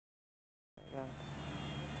Yeah.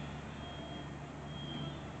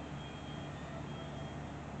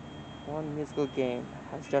 One musical game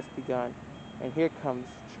has just begun, and here comes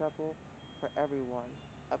trouble for everyone.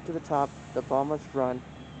 Up to the top, the ball must run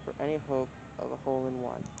for any hope of a hole in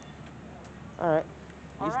one. Alright,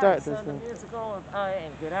 you start this So the thing. musical,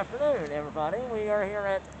 and good afternoon, everybody. We are here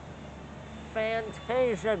at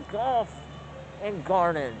Fantasia Golf and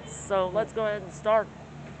Gardens. So let's go ahead and start.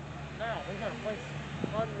 Now we're gonna place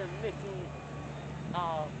on the Mickey,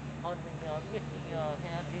 Mickey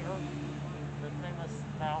head here. He's the famous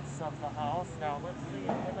mouse of the house. Now let's see if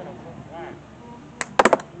we're gonna put black.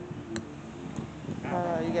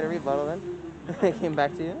 You get a rebuttal then. It came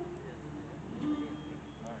back to you.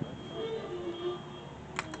 Alright, let's try again.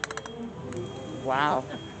 Wow.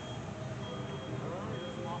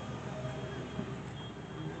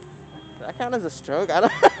 Did that count as a stroke? I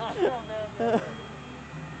don't. No.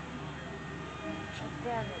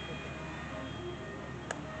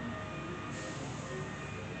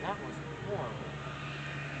 That was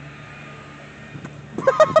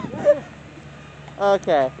horrible.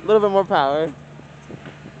 Okay, a little bit more power.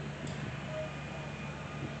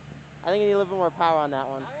 I think you need a little bit more power on that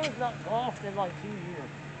one. I have not golfed in like 2 years.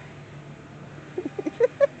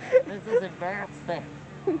 This is embarrassing.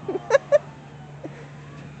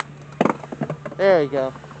 There you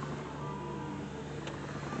go.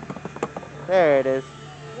 There it is.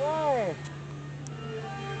 Why?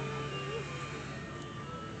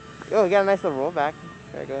 Oh, you got a nice little roll back.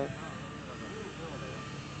 There you go.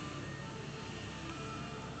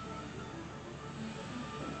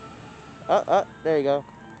 There you go.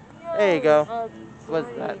 There you go. What's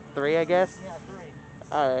that? 3, I guess? Yeah, 3.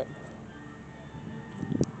 Alright.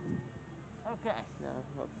 Okay. Now,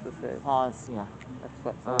 what's this say? Pause, yeah.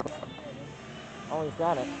 That's what. Oh, he's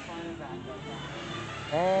got it.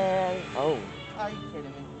 And, oh. Are you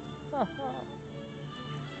kidding me?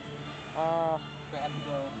 We have to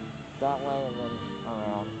go that way and then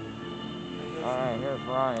around. Alright, here's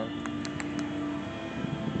Ryan.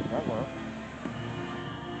 That worked.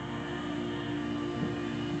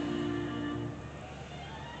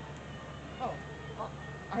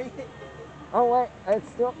 Are you? Oh, wait, it's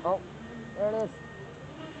still, oh, there it is.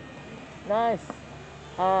 Nice.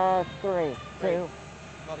 3, 2. Oh,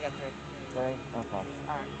 we got 3. 3, okay.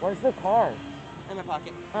 Alright. Where's the card? In my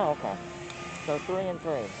pocket. Oh, okay. So 3 and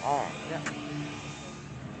 3. Alright. Yeah.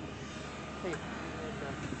 Hey.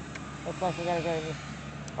 Looks like we gotta go.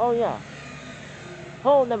 Oh, yeah.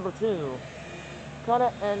 Hole number 2. Cut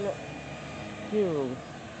it and cue.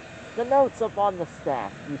 The notes up on the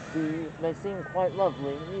staff, you see, may seem quite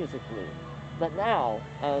lovely musically. But now,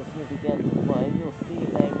 as you begin to play, you'll see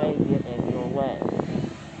they may get in your way.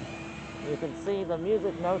 You can see the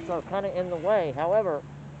music notes are kind of in the way. However,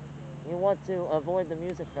 you want to avoid the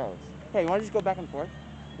music notes. Hey, you want to just go back and forth?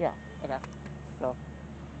 Yeah. Okay. So,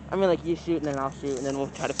 I mean, like, you shoot and then I'll shoot and then we'll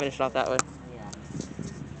try to finish it off that way. Yeah.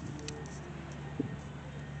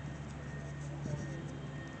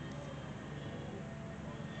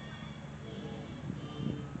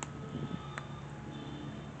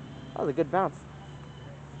 That was a good bounce.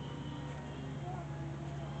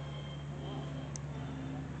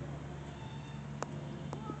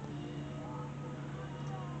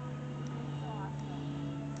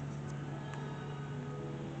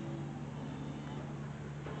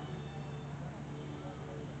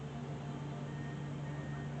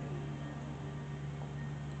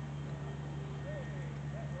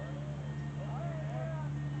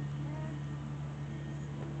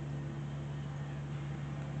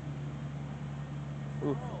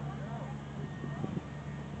 Ooh.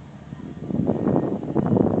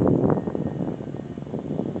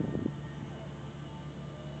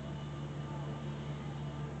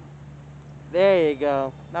 There you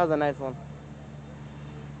go. That was a nice one.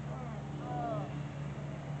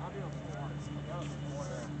 I'll do a 4. That was a 4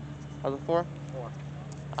 there. That was a 4? 4.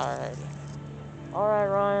 Alright. Alright,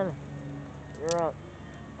 Ryan. You're up.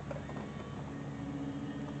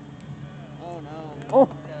 Oh no. Oh!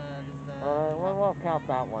 Just, we'll count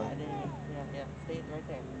that one. I didn't even, yeah, stay right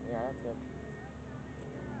there. Yeah, that's good.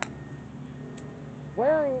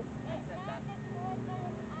 Where are you?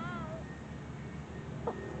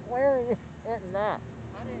 Where are you hitting that?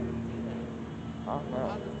 I didn't do that. Oh, no.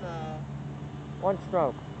 I'll just, 1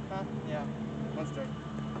 stroke. huh? Yeah. 1 stroke.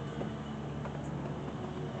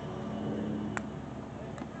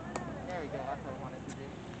 There we go. That's what I wanted to do.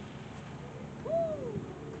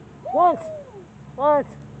 What? What?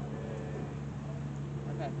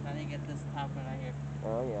 Okay, now you get this top one right here.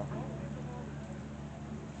 Oh, yeah.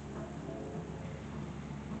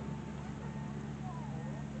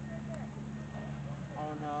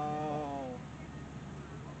 Oh no.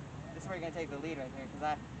 where you're gonna take the lead right there,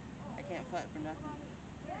 because I can't putt for nothing.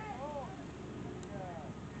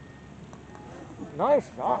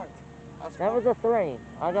 Nice shot. That was a 3.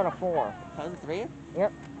 I got a 4. That was a 3?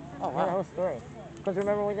 Yep. Oh, wow. Yeah, that was 3. Because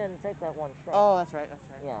remember, we didn't take that one strike. Oh, that's right, that's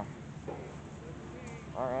right. Yeah.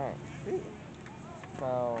 Alright. Sweet.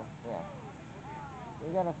 So, yeah.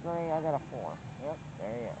 You got a 3, I got a 4. Yep,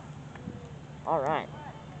 there you go. Alright.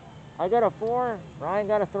 I got a 4, Ryan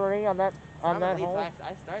got a 3 on that hole.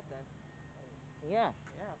 I start then. Yeah.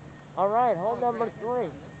 Yeah. Alright, hole number 3.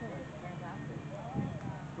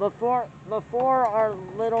 Before our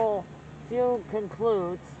little fugue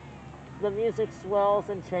concludes, the music swells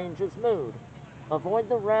and changes mood. Avoid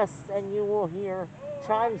the rest and you will hear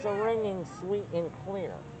chimes are ringing sweet and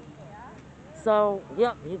clear. So,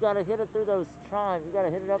 yep, you gotta hit it through those chimes. You gotta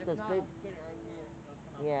hit it up those big...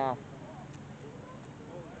 Yeah.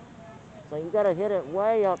 So you gotta hit it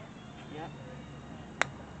way up. Yep.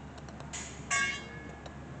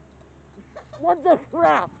 What the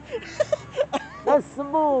crap? That's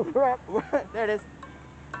smooth crap. There it is.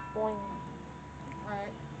 Boing.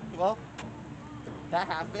 Alright. Well, that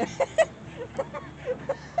happened.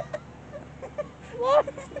 What?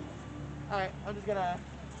 Alright, I'm just gonna...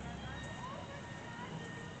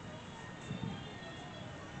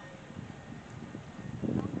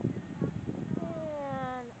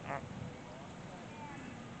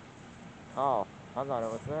 Oh, I thought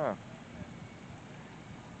it was there.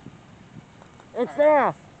 It's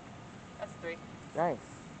there! That's 3. Nice.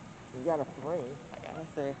 You got a 3. I got a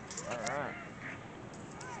 3. Alright.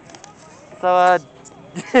 So, I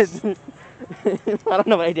don't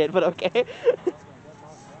know what I did, but okay.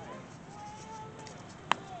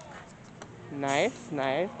 Nice,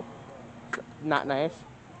 nice. Not nice.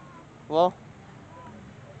 Well,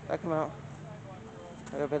 that come out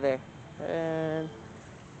right over there. And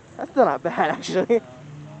that's still not bad, actually.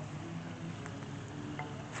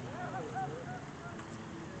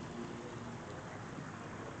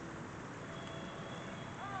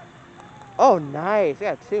 Oh, nice. I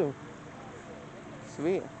got 2.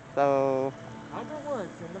 Sweet. So... Tiger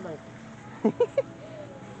Woods in the making.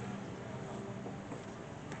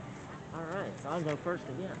 Alright, so I'll go first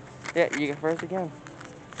again. Yeah, you go first again.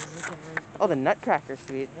 Oh, the Nutcracker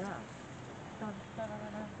suite. Yeah.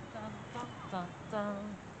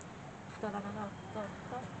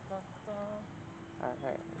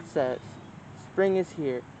 Alright, it says, spring is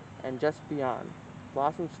here, and just beyond,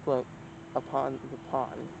 blossoms float upon the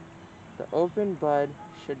pond. The open bud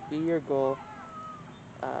should be your goal.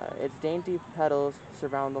 Its dainty petals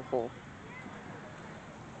surround the hole.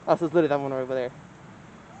 Oh, so it's literally that one over there. So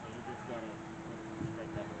you just gotta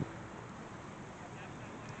take that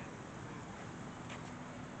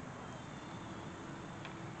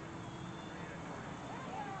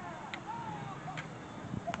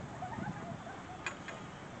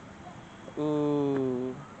one.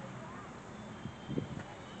 Ooh.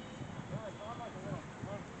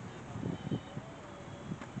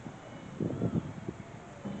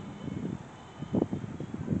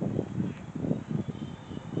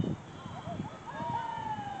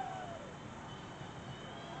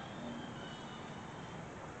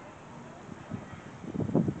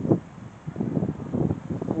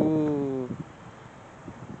 Ooh.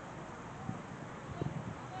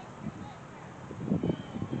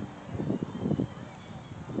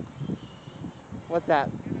 What's that?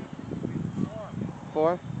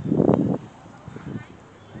 4?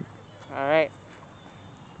 Alright.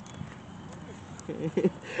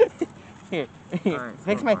 Here. Alright,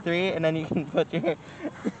 Fix my 3 and then you can put your... Wait,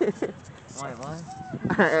 what?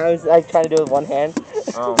 I was trying to do it with one hand.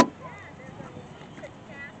 Oh.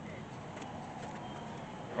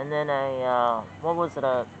 And then what was it,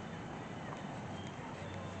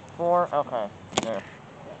 4? Okay, there.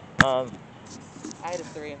 I had a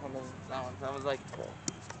 3 on that one, so I was like...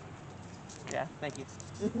 Yeah, thank you.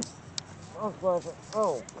 Oh,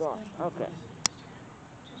 gosh, okay.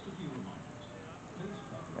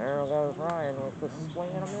 There goes Ryan with the swing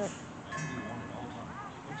and a miss.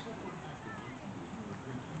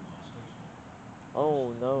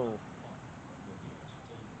 Oh, no.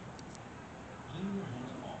 Clean your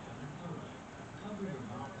hands often and thoroughly. Cover your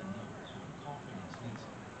mouth and nose when coughing and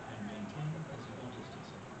sneezing, and maintain physical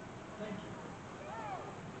distancing. Thank you.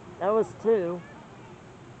 That was 2.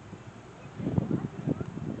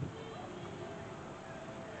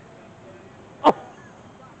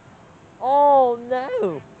 Oh,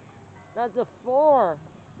 no. That's a 4.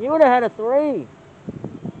 You would have had a 3.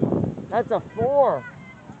 That's a 4.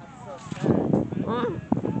 That's so sad.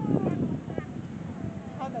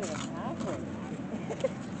 How did it happen?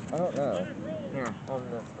 I don't know. Here,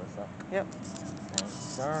 hold this for a sec. Yep. Thanks,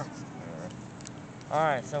 sir. Here.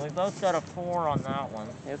 Alright, so we both got a 4 on that one.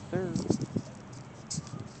 Yes, sir.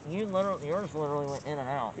 Yours literally went in and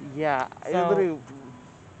out. Yeah, it So- literally.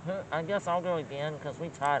 I guess I'll go again because we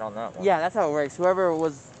tied on that one. Yeah, that's how it works. Whoever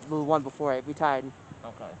was the one before it, we tied.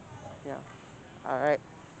 Okay. All right.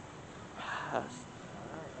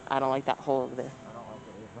 I don't like that hole over there. I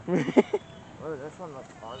don't like it either. Ooh, this one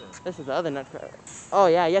looks harder. This is the other nutcracker. Oh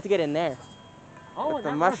yeah, you have to get in there. Oh, With and the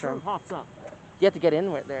that mushroom. pops up. You have to get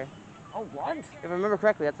in with there. Oh, what? If I remember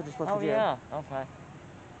correctly, that's what you're supposed Oh, to do. yeah. Okay.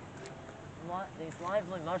 These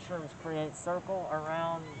lively mushrooms create circle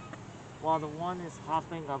around while the one is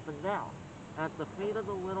hopping up and down. At the feet of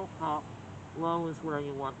the little cup, low is where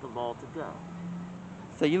you want the ball to go.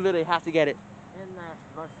 So you literally have to get it In that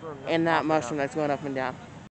mushroom. in that popping mushroom up. that's going up and down.